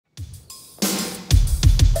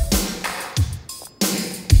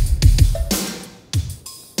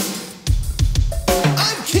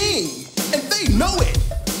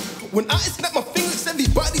When I snap my fingers,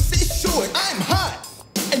 everybody says sure. I'm hot,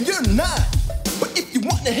 and you're not. But if you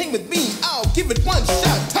want to hang with me, I'll give it one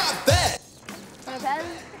shot. Top that.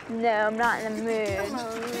 No, I'm not in the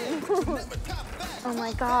mood. Oh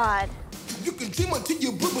my God. You can dream until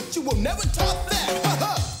you're blue, but you will never top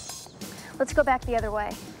that. Let's go back the other way.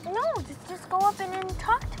 No, just go up and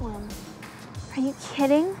talk to him. Are you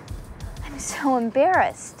kidding? I'm so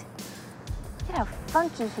embarrassed. Look at how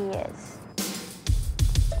funky he is.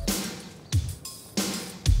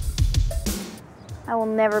 I will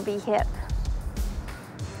never be hip.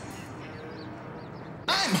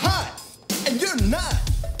 I'm hot, and you're not.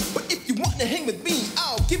 But if you want to hang with me,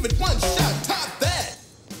 I'll give it one shot. Top that.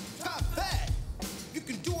 Top that. You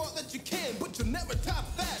can do all that you can, but you'll never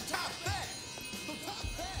top that. Top that. So top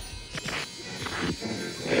that.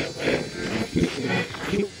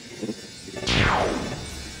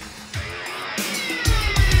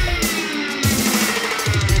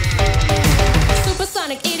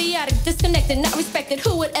 Supersonic, idiotic, disconnected, not respected.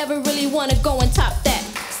 Who would ever really want to go and top that?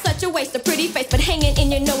 Such a waste, a pretty face, but hanging in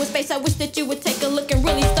your nose space. I wish that you would take a look and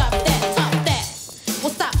really stop that. Top that.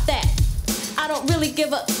 Well, stop that. I don't really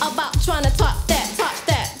give a about trying to top that. Top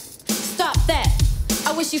that. Stop that.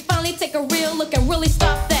 I wish you finally take a real look and really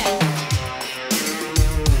stop that.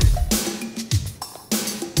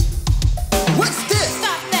 What's this?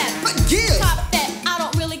 Stop that. What gives? Top that. I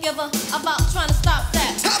don't really give a about trying to stop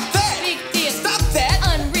that. Top that. Big deal. Stop that.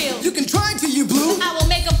 Unreal. You can try till you blue. I will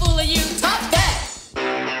make a fool of you. Top that.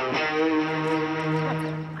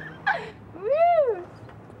 Woo!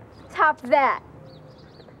 Top that.